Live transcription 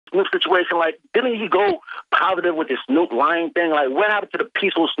Snoop situation? Like, didn't he go positive with the Snoop lying thing? Like, what happened to the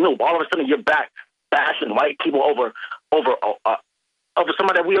peaceful Snoop? All of a sudden, you're back bashing white people over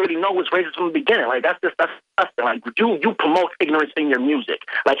somebody that we already know was racist from the beginning. Like, that's disgusting. Like, you promote ignorance in your music.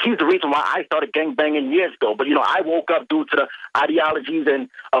 Like, he's the reason why I started gangbanging years ago. But, you know, I woke up due to the ideologies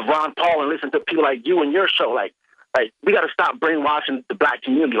of Ron Paul and listened to people like you and your show. Like we got to stop brainwashing the black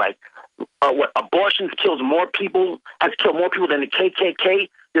community. Like, abortions has killed more people than the KKK.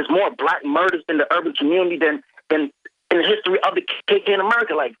 There's more black murders in the urban community than in the history of the KKK in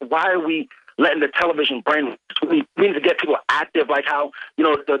America. Like, why are we letting the television brainwash? We need to get people active, like how, you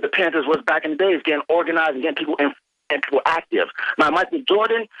know, the Panthers was back in the days, getting organized and getting people active. Now, Michael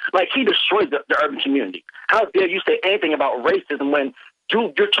Jordan, like, he destroyed the urban community. How dare you say anything about racism when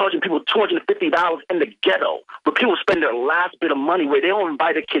you're charging people $250 in the ghetto, where people spend their last bit of money, where they don't even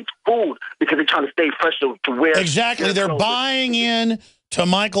buy their kids food because they're trying to stay fresh to wear. Exactly. They're buying in to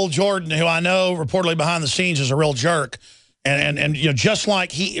Michael Jordan, who I know reportedly behind the scenes is a real jerk. And you know, just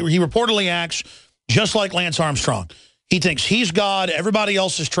like he reportedly acts just like Lance Armstrong. He thinks he's God, everybody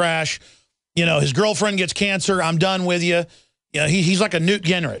else is trash. You know, his girlfriend gets cancer, I'm done with you. You know, he's like a Newt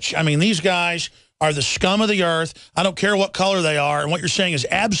Gingrich. I mean, these guys are the scum of the earth. I don't care what color they are. And what you're saying is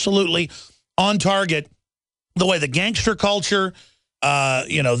absolutely on target. The way the gangster culture,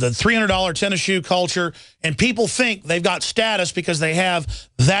 you know, the $300 tennis shoe culture, and people think they've got status because they have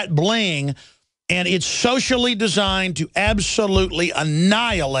that bling. And it's socially designed to absolutely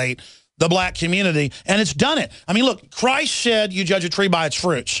annihilate the black community. And it's done it. I mean, look, Christ said you judge a tree by its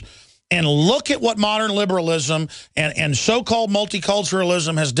fruits. And look at what modern liberalism and so-called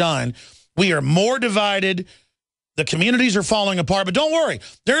multiculturalism has done. We are more divided. The communities are falling apart. But don't worry.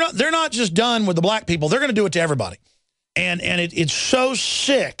 They're not just done with the black people. They're going to do it to everybody. And it's so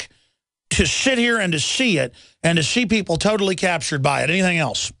sick to sit here and to see it and to see people totally captured by it. Anything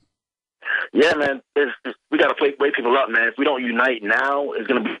else? Yeah, man, we got to wake people up, man. If we don't unite now, it's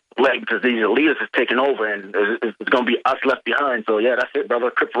going to be late because these leaders is taking over, and it's going to be us left behind. So, yeah, that's it,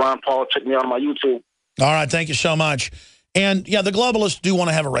 brother. Crip Ron Paul. Check me out on my YouTube. All right, thank you so much. And, yeah, the globalists do want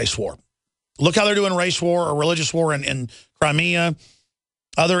to have a race war. Look how they're doing race war or religious war in Crimea,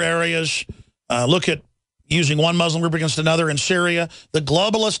 other areas. Look at using one Muslim group against another in Syria. The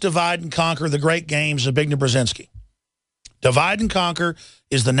globalists divide and conquer, the great games of Bigner Brzezinski. Divide and conquer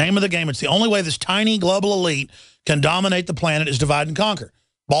is the name of the game. It's the only way this tiny global elite can dominate the planet is divide and conquer.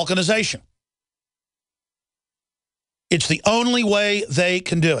 Balkanization. It's the only way they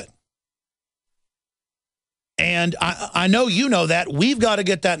can do it. And I know you know that. We've got to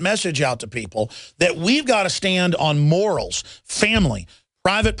get that message out to people that we've got to stand on morals, family,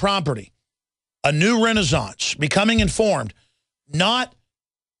 private property, a new renaissance, becoming informed, not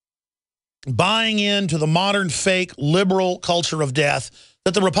buying into the modern fake liberal culture of death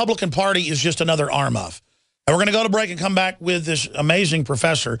that the Republican Party is just another arm of. And we're going to go to break and come back with this amazing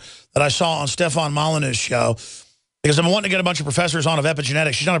professor that I saw on Stefan Molyneux's show, because I'm wanting to get a bunch of professors on of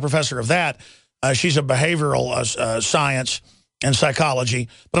epigenetics. She's not a professor of that. She's a behavioral science and psychology,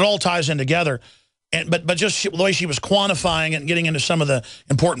 but it all ties in together. But just the way she was quantifying it and getting into some of the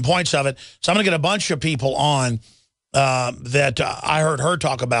important points of it. So I'm going to get a bunch of people on that I heard her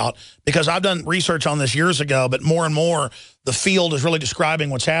talk about, because I've done research on this years ago, but more and more the field is really describing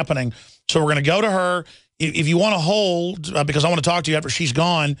what's happening. So we're going to go to her. If you want to hold, because I want to talk to you after she's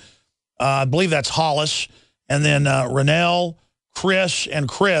gone, I believe that's Hollis, and then Renelle, Chris, and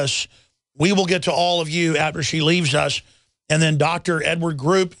Chris. We will get to all of you after she leaves us. And then Dr. Edward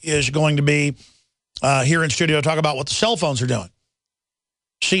Group is going to be here in studio to talk about what the cell phones are doing.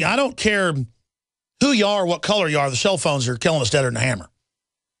 See, I don't care who you are, what color you are, the cell phones are killing us deader than a hammer.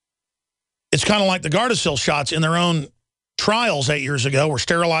 It's kind of like the Gardasil shots in their own trials 8 years ago. Were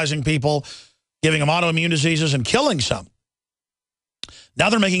sterilizing people, giving them autoimmune diseases, and killing some. Now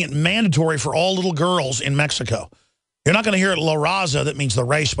they're making it mandatory for all little girls in Mexico. You're not going to hear it La Raza, that means the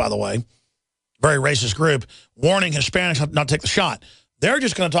race, by the way. Very racist group, warning Hispanics not to take the shot. They're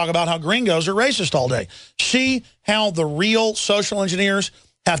just going to talk about how gringos are racist all day. See how the real social engineers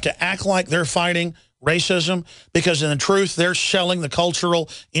have to act like they're fighting racism, because in the truth, they're selling the cultural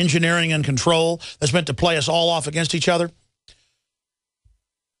engineering and control that's meant to play us all off against each other.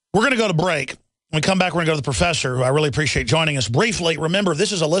 We're going to go to break. When we come back, we're going to go to the professor, who I really appreciate joining us. Briefly, remember,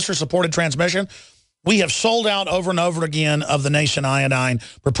 this is a listener-supported transmission. We have sold out over and over again of the Nascent Iodine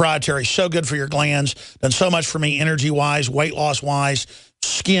proprietary. So good for your glands. Done so much for me energy-wise, weight loss-wise,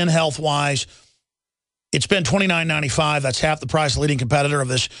 skin health-wise. It's been $29.95. That's half the price of the leading competitor of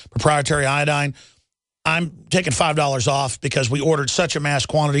this proprietary iodine. I'm taking $5 off because we ordered such a mass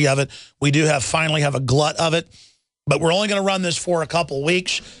quantity of it. We do finally have a glut of it. but we're only going to run this for a couple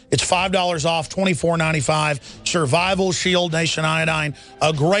weeks. It's $5 off, $24.95. Survival Shield Nation Iodine,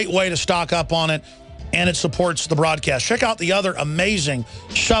 a great way to stock up on it, and it supports the broadcast. Check out the other amazing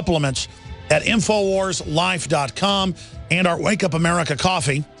supplements at InfoWarsLife.com and our Wake Up America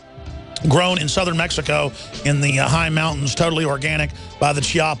coffee, grown in southern Mexico in the high mountains, totally organic by the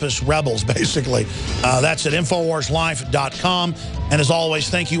Chiapas rebels, basically. That's at InfoWarsLife.com. And as always,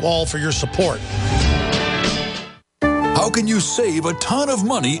 thank you all for your support. How can you save a ton of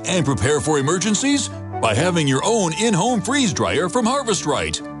money and prepare for emergencies? By having your own in-home freeze dryer from Harvest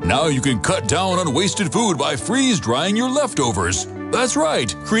Right. Now you can cut down on wasted food by freeze drying your leftovers. That's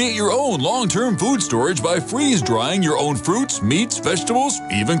right. Create your own long-term food storage by freeze drying your own fruits, meats, vegetables,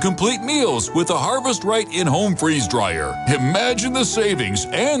 even complete meals with a Harvest Right in-home freeze dryer. Imagine the savings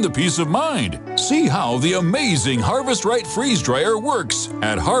and the peace of mind. See how the amazing Harvest Right freeze dryer works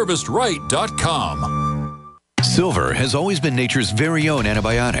at harvestright.com. Silver has always been nature's very own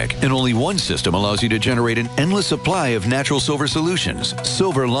antibiotic, and only one system allows you to generate an endless supply of natural silver solutions.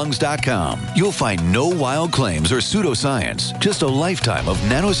 SilverLungs.com. You'll find no wild claims or pseudoscience, just a lifetime of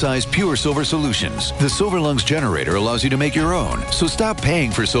nano-sized pure silver solutions. The Silver Lungs generator allows you to make your own, so stop paying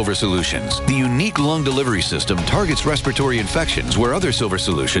for silver solutions. The unique lung delivery system targets respiratory infections where other silver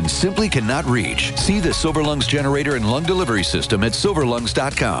solutions simply cannot reach. See the Silver Lungs generator and lung delivery system at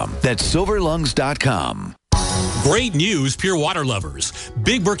SilverLungs.com. That's SilverLungs.com. Great news, pure water lovers.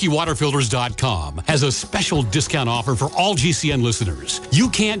 BigBerkeyWaterFilters.com has a special discount offer for all GCN listeners. You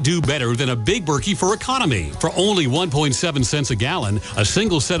can't do better than a Big Berkey for economy. For only 1.7 cents a gallon, a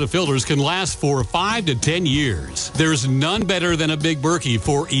single set of filters can last for 5 to 10 years. There's none better than a Big Berkey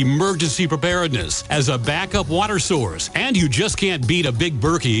for emergency preparedness as a backup water source. And you just can't beat a Big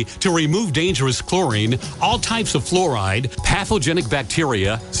Berkey to remove dangerous chlorine, all types of fluoride, pathogenic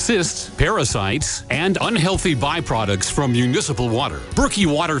bacteria, cysts, parasites, and unhealthy byproducts from municipal water. Berkey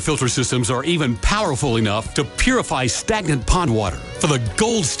water filter systems are even powerful enough to purify stagnant pond water. For the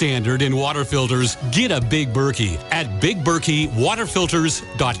gold standard in water filters, get a Big Berkey at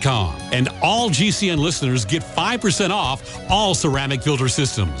BigBerkeyWaterFilters.com. And all GCN listeners get 5% off all ceramic filter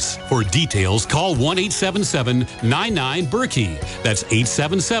systems. For details, call 1-877-99-BERKEY. That's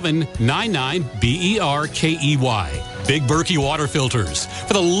 877-99-BERKEY. Big Berkey Water Filters,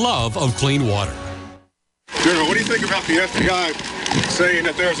 for the love of clean water. General, what do you think about the FBI saying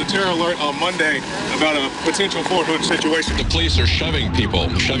that there's a terror alert on Monday about a potential Fort Hood situation? The police are shoving people,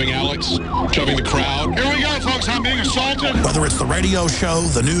 shoving Alex, shoving the crowd. Here we go, folks. I'm being assaulted. Whether it's the radio show,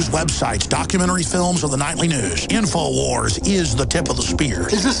 the news websites, documentary films, or the nightly news, InfoWars is the tip of the spear.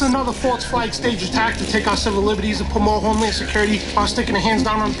 Is this another false flag stage attack to take our civil liberties and put more homeland security while sticking the hands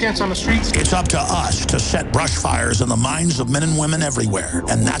down on the pants on the streets? It's up to us to set brush fires in the minds of men and women everywhere.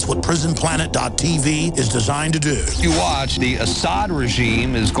 And that's what PrisonPlanet.tv is designed to do. You watch, the Assad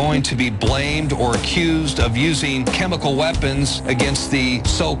regime is going to be blamed or accused of using chemical weapons against the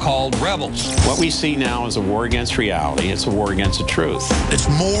so-called rebels. What we see now is a war against reality. It's a war against the truth. It's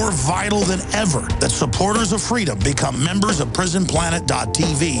more vital than ever that supporters of freedom become members of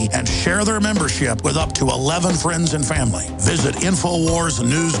PrisonPlanet.tv and share their membership with up to 11 friends and family. Visit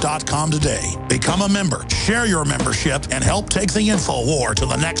InfoWarsNews.com today. Become a member, share your membership, and help take the InfoWar to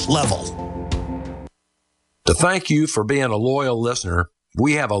the next level. To thank you for being a loyal listener,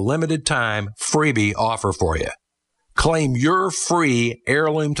 we have a limited time freebie offer for you. Claim your free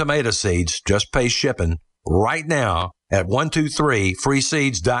heirloom tomato seeds, just pay shipping, right now at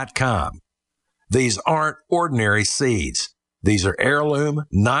 123freeseeds.com. These aren't ordinary seeds. These are heirloom,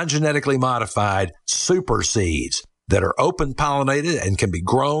 non-genetically modified super seeds that are open pollinated and can be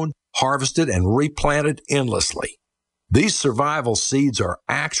grown, harvested, and replanted endlessly. These survival seeds are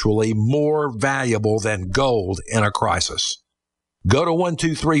actually more valuable than gold in a crisis. Go to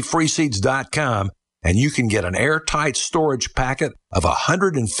 123freeseeds.com and you can get an airtight storage packet of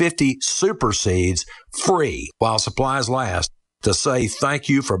 150 super seeds free while supplies last to say thank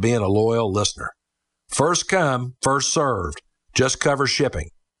you for being a loyal listener. First come, first served. Just cover shipping.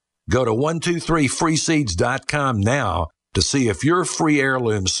 Go to 123freeseeds.com now to see if your free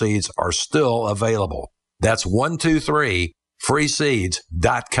heirloom seeds are still available. That's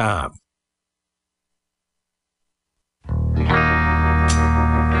 123freeseeds.com.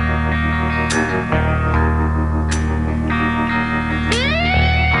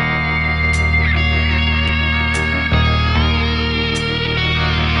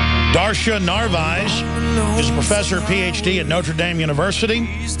 Darcia Narvaez is a professor, PhD at Notre Dame University.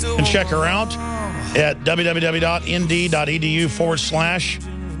 You can check her out at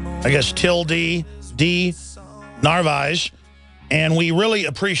www.nd.edu/, I guess, tilde D Narvaez. And we really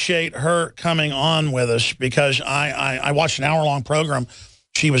appreciate her coming on with us because I watched an hour-long program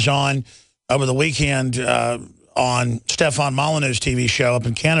she was on over the weekend on Stefan Molyneux's TV show up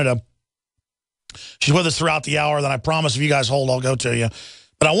in Canada. She's with us throughout the hour. Then I promise if you guys hold, I'll go to you.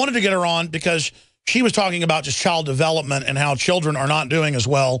 But I wanted to get her on because she was talking about just child development and how children are not doing as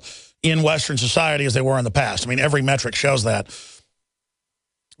well in Western society as they were in the past. I mean, every metric shows that.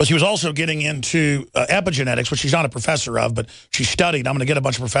 But she was also getting into epigenetics, which she's not a professor of, but she studied. I'm going to get a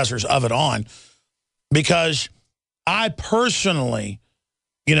bunch of professors of it on because I personally,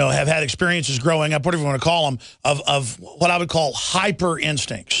 you know, have had experiences growing up, whatever you want to call them, of what I would call hyper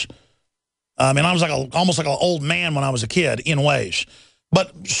instincts. I mean, I was like almost like an old man when I was a kid in ways.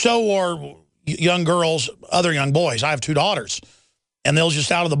 But so are young girls, other young boys. I have 2 daughters. And they'll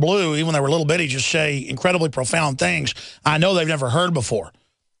just out of the blue, even when they were little bitty, just say incredibly profound things I know they've never heard before.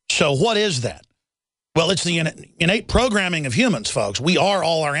 So what is that? Well, it's the innate programming of humans, folks. We are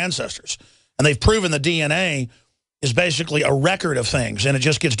all our ancestors. And they've proven the DNA is basically a record of things, and it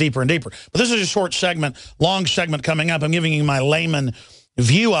just gets deeper and deeper. But this is a short segment, long segment coming up. I'm giving you my layman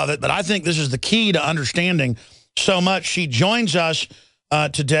view of it, but I think this is the key to understanding so much. She joins us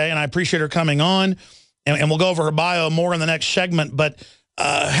today, and I appreciate her coming on, and we'll go over her bio more in the next segment. But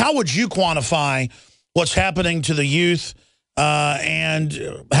how would you quantify what's happening to the youth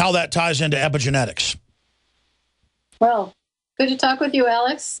and how that ties into epigenetics? Well, good to talk with you,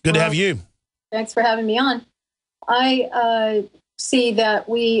 Alex. Good to have you. Thanks for having me on. I see that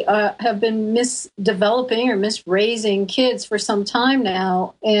we have been misdeveloping or misraising kids for some time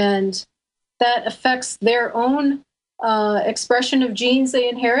now, and that affects their own expression of genes they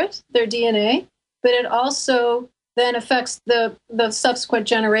inherit, their DNA, but it also then affects the subsequent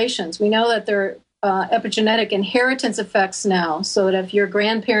generations. We know that there are epigenetic inheritance effects now, so that if your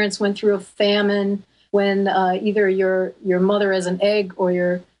grandparents went through a famine when either your mother as an egg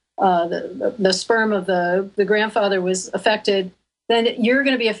or the sperm of the grandfather was affected, then you're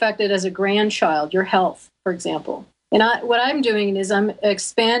going to be affected as a grandchild, your health, for example. And what I'm doing is I'm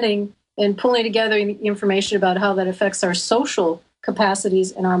expanding and pulling together information about how that affects our social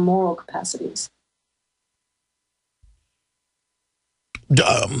capacities and our moral capacities.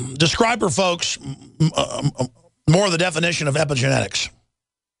 Describe for folks more of the definition of epigenetics.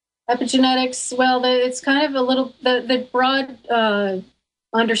 Epigenetics, well, it's kind of a little, the broad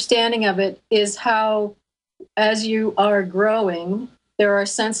understanding of it is how, as you are growing, there are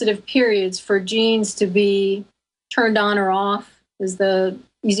sensitive periods for genes to be turned on or off, is the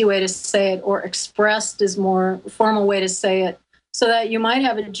easy way to say it, or expressed is more formal way to say it. So that you might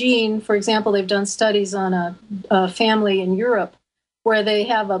have a gene, for example, they've done studies on a family in Europe where they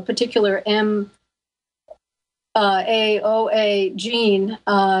have a particular MAOA gene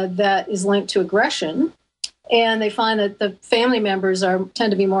that is linked to aggression. And they find that the family members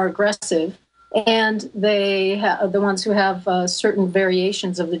tend to be more aggressive, and they the ones who have certain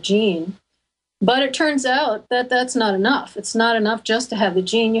variations of the gene. But it turns out that that's not enough. It's not enough just to have the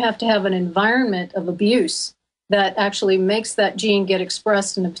gene. You have to have an environment of abuse that actually makes that gene get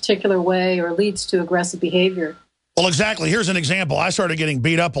expressed in a particular way or leads to aggressive behavior. Well, exactly. Here's an example. I started getting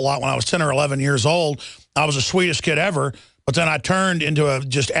beat up a lot when I was 10 or 11 years old. I was the sweetest kid ever, but then I turned into a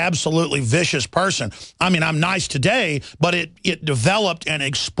just absolutely vicious person. I mean, I'm nice today, but it developed and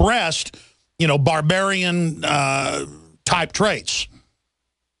expressed, you know, barbarian type traits.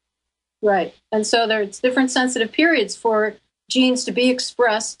 Right. And so there's different sensitive periods for genes to be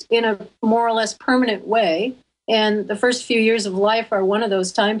expressed in a more or less permanent way. And the first few years of life are one of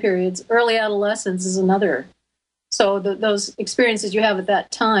those time periods. Early adolescence is another. So those experiences you have at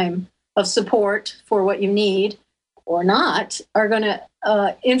that time of support for what you need or not are going to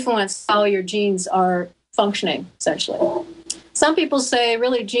influence how your genes are functioning, essentially. Some people say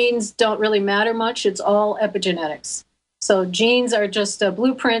really genes don't really matter much. It's all epigenetics. So genes are just a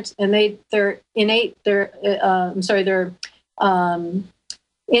blueprint, and they're innate. They're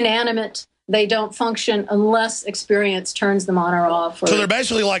inanimate. They don't function unless experience turns them on or off. So they're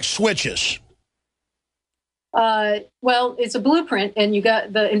basically like switches. Well, it's a blueprint, and you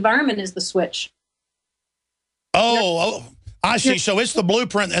got the environment is the switch. Oh, I see. So it's the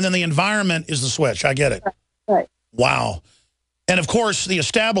blueprint, and then the environment is the switch. I get it. Right. Wow. And, of course, the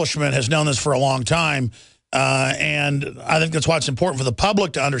establishment has known this for a long time, and I think that's why it's important for the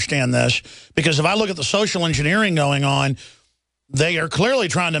public to understand this, because if I look at the social engineering going on, they are clearly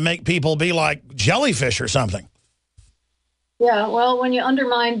trying to make people be like jellyfish or something. Yeah, well, when you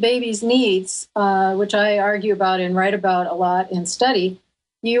undermine babies' needs, which I argue about and write about a lot in study,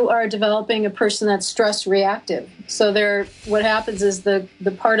 you are developing a person that's stress reactive. So what happens is the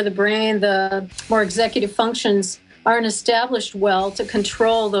part of the brain, the more executive functions aren't established well to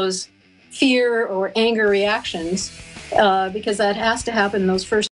control those fear or anger reactions, because that has to happen in those first